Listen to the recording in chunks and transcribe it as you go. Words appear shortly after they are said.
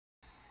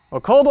Well,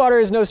 Coldwater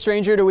is no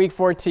stranger to Week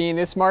 14.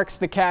 This marks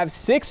the Cavs'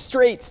 6th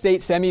straight state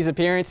semis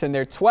appearance and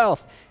their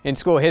 12th in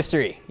school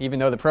history. Even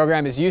though the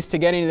program is used to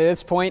getting to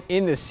this point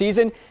in the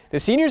season, the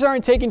seniors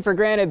aren't taking for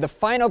granted the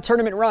final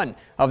tournament run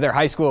of their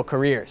high school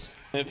careers.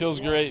 It feels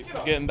great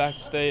getting back to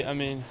state. I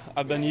mean,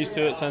 I've been used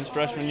to it since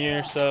freshman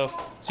year, so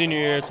senior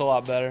year it's a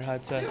lot better,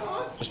 I'd say. It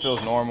just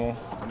feels normal.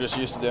 I'm just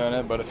used to doing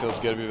it, but it feels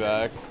good to be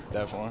back,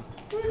 definitely.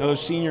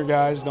 Those senior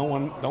guys don't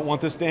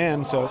want this to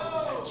end, so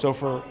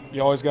for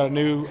you always got a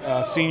new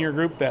senior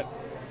group that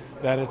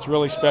it's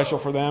really special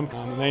for them.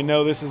 And they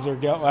know this is their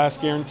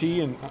last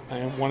guarantee and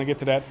want to get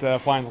to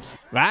that finals.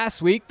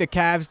 Last week, the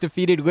Cavs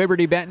defeated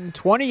Liberty Benton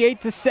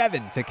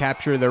 28-7 to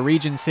capture the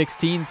Region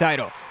 16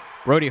 title.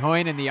 Brody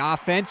Hoyne and the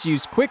offense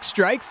used quick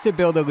strikes to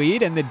build a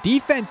lead, and the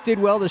defense did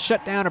well to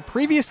shut down a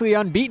previously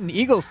unbeaten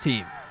Eagles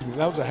team.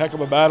 That was a heck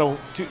of a battle.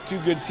 Two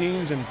good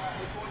teams and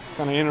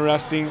kind of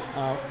interesting,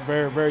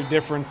 very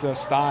different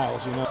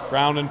styles.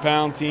 Ground and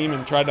pound team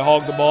and tried to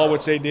hog the ball,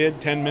 which they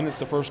did. 10 minutes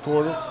the first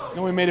quarter.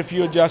 We made a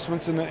few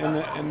adjustments as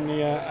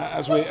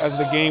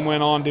the game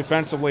went on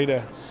defensively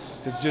to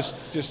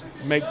just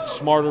make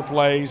smarter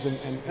plays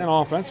and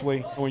offensively.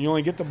 When you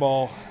only get the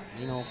ball,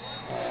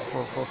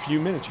 for a few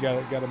minutes, you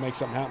got to make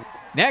something happen.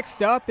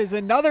 Next up is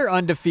another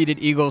undefeated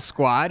Eagles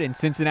squad in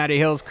Cincinnati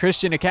Hills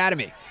Christian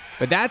Academy.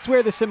 But that's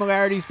where the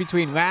similarities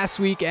between last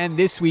week and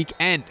this week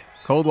end.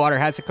 Coldwater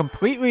has a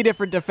completely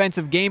different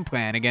defensive game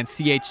plan against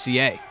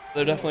CHCA.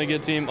 They're definitely a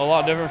good team, a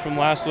lot different from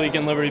last week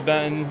in Liberty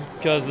Benton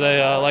because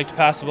they like to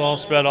pass the ball,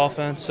 spread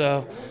offense.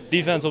 So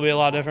defense will be a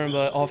lot different,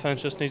 but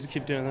offense just needs to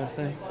keep doing their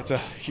thing. It's a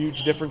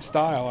huge different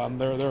style.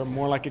 They're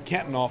more like a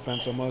Kenton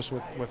offense almost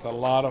with a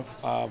lot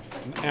of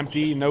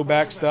empty, no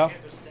back stuff.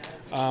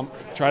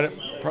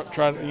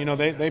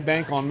 They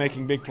bank on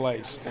making big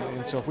plays,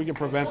 and so if we can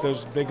prevent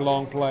those big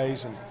long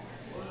plays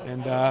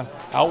and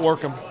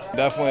outwork them.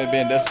 Definitely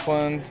being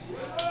disciplined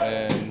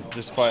and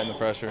just fighting the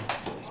pressure.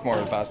 It's more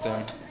of a pass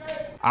team.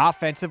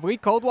 Offensively,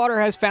 Coldwater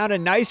has found a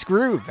nice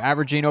groove,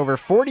 averaging over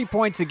 40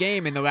 points a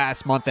game in the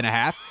last month and a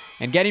half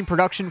and getting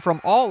production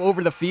from all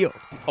over the field.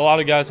 A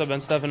lot of guys have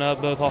been stepping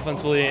up both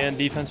offensively and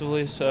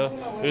defensively, so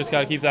we just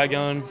got to keep that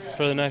going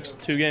for the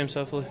next 2 games,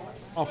 hopefully.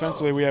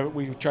 Offensively,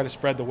 we try to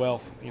spread the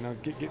wealth.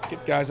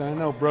 Get guys. And I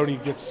know Brody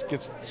gets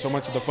so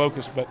much of the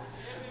focus, but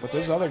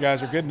those other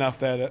guys are good enough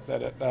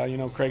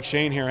that Craig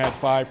Shane here had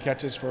 5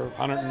 catches for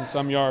 100 and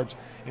some yards,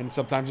 and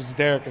sometimes it's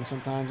Derek, and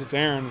sometimes it's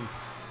Aaron,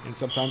 and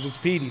sometimes it's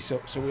Petey.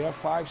 So we have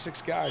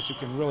 5-6 guys who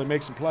can really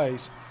make some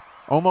plays.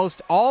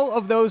 Almost all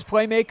of those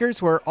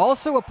playmakers were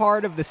also a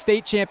part of the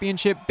state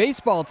championship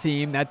baseball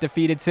team that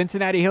defeated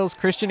Cincinnati Hills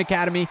Christian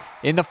Academy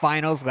in the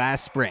finals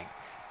last spring.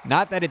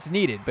 Not that it's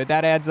needed, but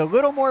that adds a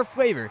little more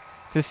flavor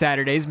to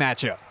Saturday's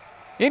matchup.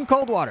 In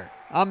Coldwater,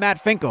 I'm Matt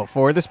Finkel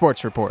for the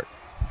Sports Report.